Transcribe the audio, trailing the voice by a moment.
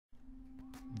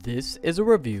This is a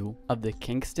review of the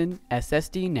Kingston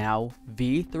SSDNow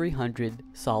V300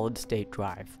 solid-state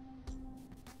drive.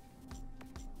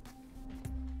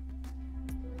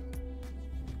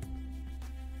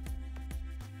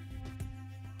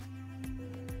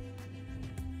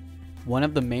 One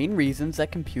of the main reasons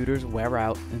that computers wear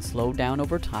out and slow down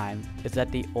over time is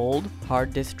that the old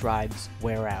hard disk drives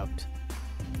wear out.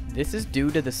 This is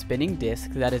due to the spinning disk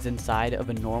that is inside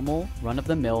of a normal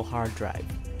run-of-the-mill hard drive.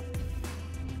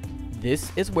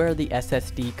 This is where the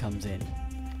SSD comes in.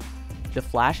 The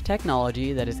flash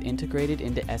technology that is integrated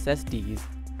into SSDs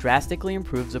drastically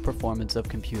improves the performance of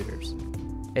computers.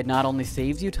 It not only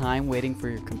saves you time waiting for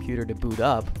your computer to boot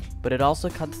up, but it also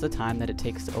cuts the time that it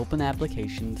takes to open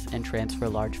applications and transfer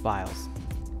large files.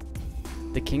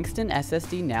 The Kingston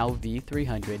SSDNow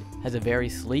V300 has a very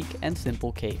sleek and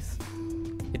simple case.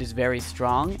 It is very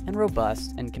strong and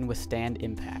robust and can withstand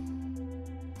impact.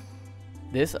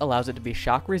 This allows it to be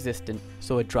shock resistant,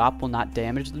 so a drop will not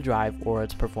damage the drive or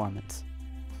its performance.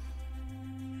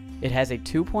 It has a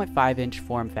 2.5-inch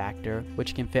form factor,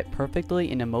 which can fit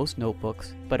perfectly into most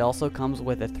notebooks, but also comes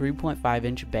with a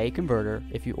 3.5-inch bay converter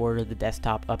if you order the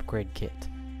desktop upgrade kit.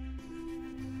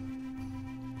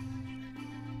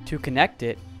 To connect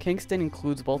it, Kingston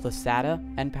includes both a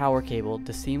SATA and power cable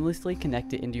to seamlessly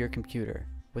connect it into your computer,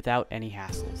 without any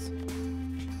hassles.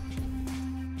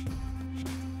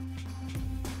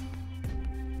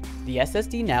 The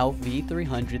SSDNow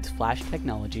V300's flash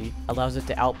technology allows it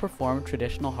to outperform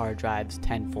traditional hard drives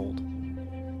tenfold.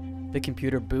 The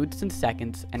computer boots in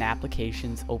seconds and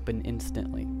applications open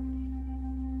instantly.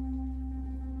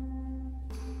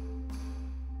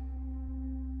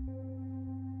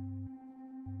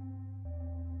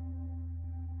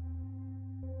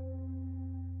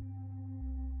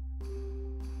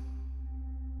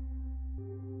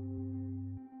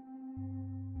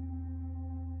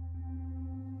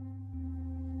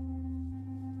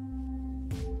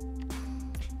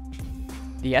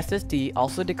 The SSD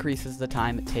also decreases the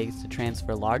time it takes to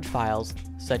transfer large files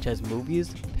such as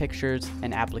movies, pictures,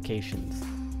 and applications.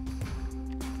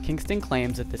 Kingston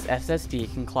claims that this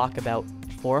SSD can clock about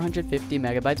 450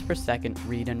 megabytes per second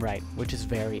read and write, which is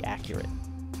very accurate.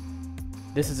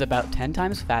 This is about 10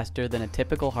 times faster than a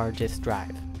typical hard disk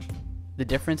drive. The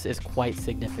difference is quite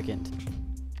significant.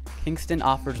 Kingston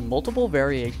offers multiple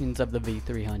variations of the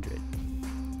V300.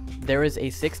 There is a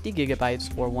 60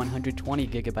 GB or 120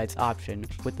 GB option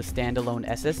with the standalone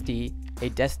SSD, a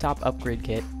desktop upgrade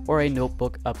kit, or a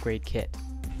notebook upgrade kit.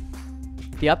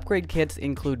 The upgrade kits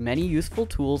include many useful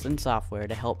tools and software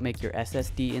to help make your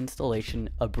SSD installation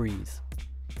a breeze.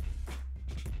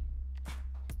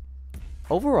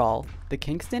 Overall, the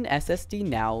Kingston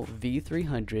SSDNow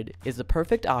V300 is the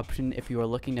perfect option if you are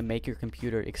looking to make your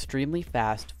computer extremely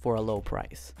fast for a low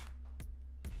price.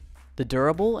 The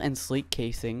durable and sleek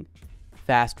casing,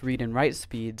 fast read and write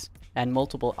speeds, and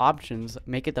multiple options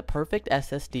make it the perfect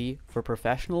SSD for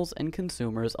professionals and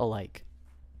consumers alike.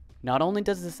 Not only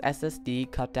does this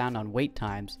SSD cut down on wait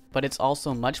times, but it's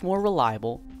also much more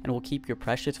reliable and will keep your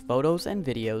precious photos and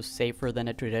videos safer than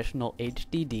a traditional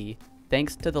HDD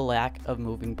thanks to the lack of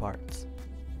moving parts.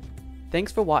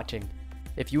 Thanks for watching.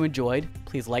 If you enjoyed,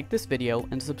 please like this video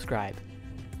and subscribe.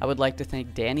 I would like to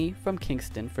thank Danny from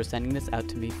Kingston for sending this out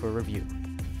to me for review.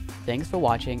 Thanks for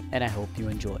watching, and I hope you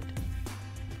enjoyed.